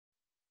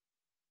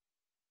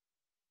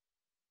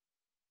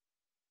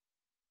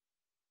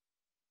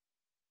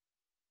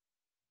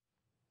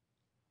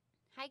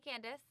Hi,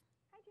 Candace.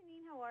 Hi,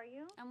 Jeannine. How are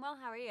you? I'm well.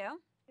 How are you?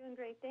 Doing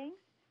great, thanks.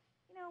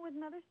 With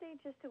Mother's Day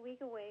just a week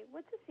away,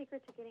 what's the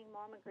secret to getting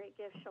Mom a great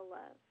gift she'll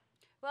love?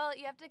 Well,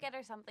 you have to get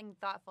her something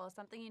thoughtful,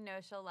 something you know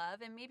she'll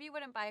love, and maybe you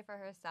wouldn't buy for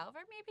herself,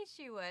 or maybe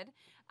she would.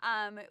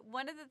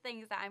 One of the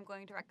things that I'm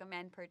going to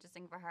recommend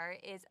purchasing for her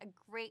is a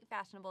great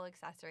fashionable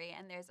accessory,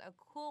 and there's a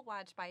cool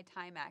watch by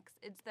Timex.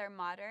 It's their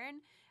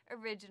modern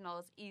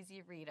originals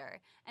easy reader,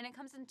 and it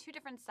comes in two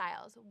different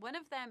styles. One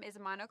of them is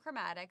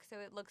monochromatic, so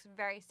it looks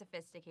very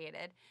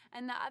sophisticated,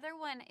 and the other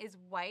one is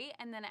white,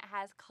 and then it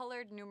has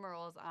colored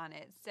numerals on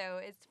it, so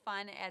it's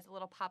fun as a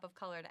little pop of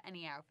color to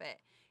any outfit.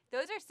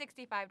 Those are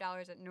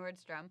 $65 at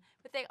Nordstrom,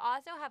 but they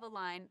also have a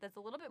line that's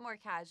a little bit more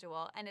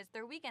casual, and it's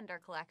their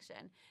Weekender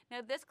collection.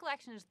 Now, this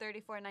collection is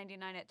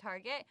 $34.99 at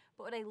Target,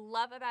 but what I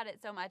love about it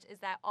so much is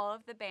that all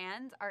of the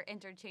bands are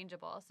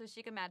interchangeable, so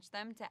she can match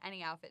them to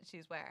any outfit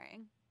she's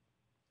wearing.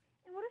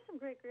 And what are some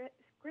great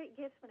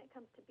gifts when it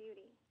comes to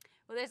beauty?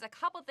 Well, there's a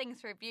couple things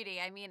for beauty.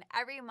 I mean,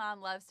 every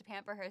mom loves to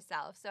pamper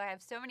herself, so I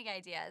have so many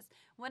ideas.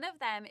 One of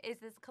them is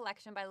this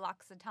collection by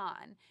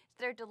L'Occitane. It's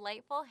their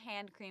delightful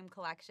hand cream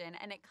collection,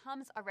 and it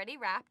comes already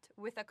wrapped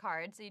with a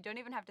card, so you don't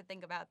even have to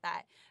think about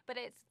that. But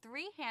it's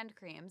 3 hand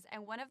creams,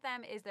 and one of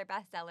them is their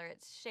bestseller.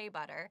 It's shea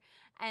butter,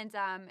 and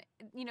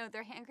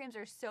their hand creams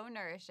are so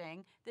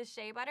nourishing. The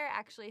shea butter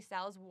actually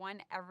sells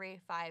one every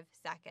 5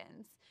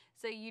 seconds,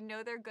 so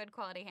they're good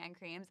quality hand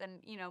creams,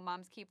 and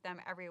moms keep them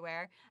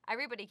everywhere.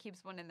 Everybody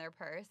keeps one in their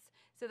purse.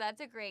 So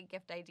that's a great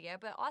gift idea.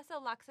 But also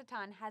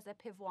L'Occitane has a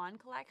Pivoine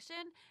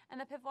collection,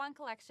 and the Pivoine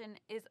collection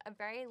is a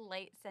very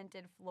light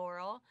scented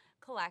floral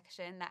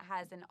collection that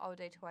has an eau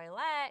de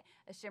toilette,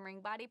 a shimmering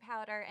body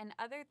powder, and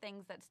other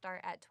things that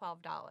start at $12.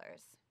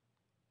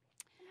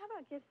 And how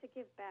about gifts to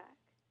give back?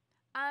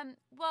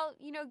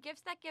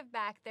 Gifts that give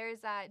back, there's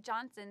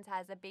Johnson's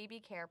has a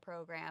baby care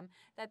program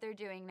that they're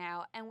doing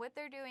now. And what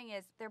they're doing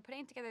is they're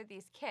putting together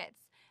these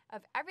kits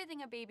of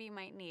everything a baby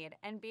might need.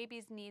 And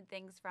babies need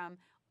things from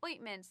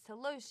ointments to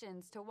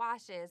lotions to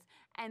washes,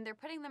 and they're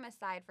putting them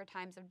aside for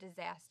times of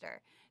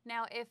disaster.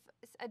 Now, if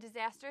a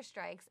disaster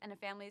strikes and a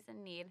family's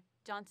in need,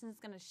 Johnson's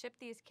going to ship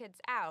these kits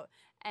out,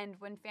 and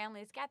when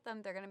families get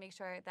them, they're going to make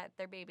sure that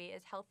their baby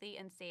is healthy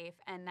and safe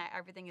and that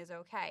everything is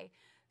okay.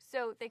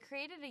 So they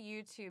created a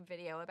YouTube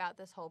video about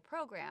this whole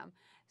program.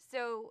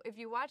 So if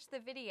you watch the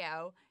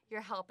video, you're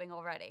helping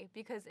already,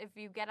 because if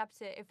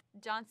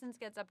Johnson's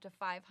gets up to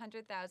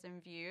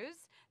 500,000 views,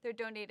 they're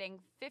donating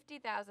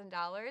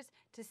 $50,000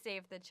 to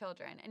save the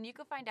children. And you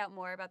can find out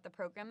more about the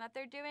program that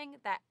they're doing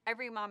that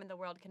every mom in the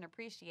world can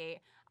appreciate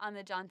on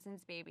the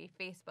Johnson's Baby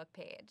Facebook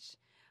page.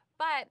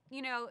 But,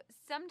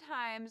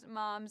 sometimes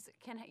moms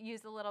can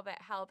use a little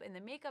bit help in the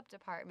makeup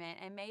department,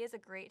 and May is a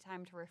great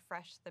time to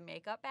refresh the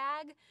makeup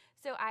bag.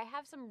 So I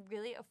have some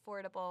really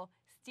affordable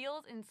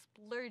steals and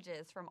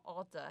splurges from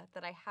Ulta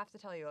that I have to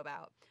tell you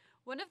about.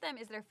 One of them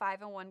is their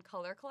 5-in-1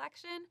 color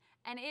collection,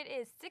 and it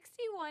is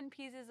 61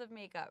 pieces of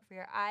makeup for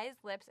your eyes,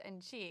 lips,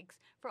 and cheeks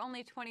for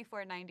only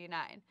 $24.99.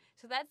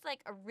 So that's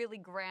like a really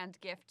grand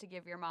gift to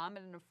give your mom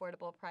at an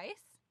affordable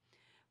price.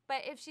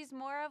 But if she's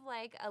more of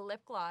like a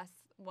lip gloss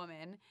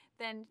woman,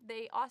 then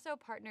they also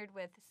partnered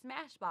with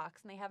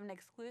Smashbox, and they have an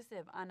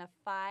exclusive on a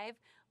 5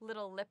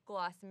 little lip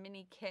gloss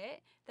mini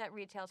kit that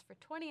retails for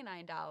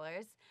 $29.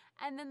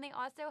 And then they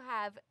also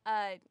have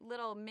a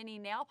little mini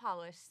nail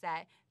polish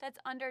set that's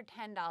under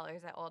 $10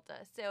 at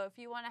Ulta. So if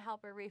you want to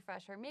help her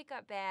refresh her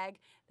makeup bag,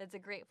 that's a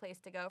great place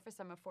to go for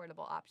some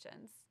affordable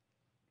options.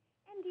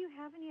 And do you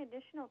have any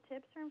additional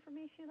tips or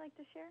information you'd like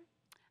to share?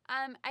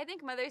 I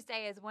think Mother's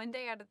Day is one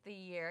day out of the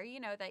year,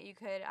 that you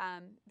could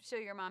show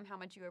your mom how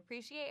much you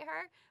appreciate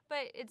her,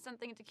 but it's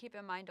something to keep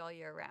in mind all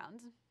year round.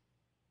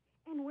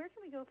 And where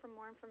can we go for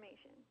more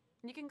information?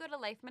 You can go to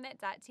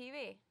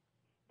lifeminute.tv.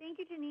 Thank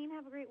you, Jeannine.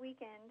 Have a great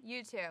weekend.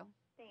 You too.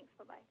 Thanks.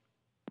 Bye-bye.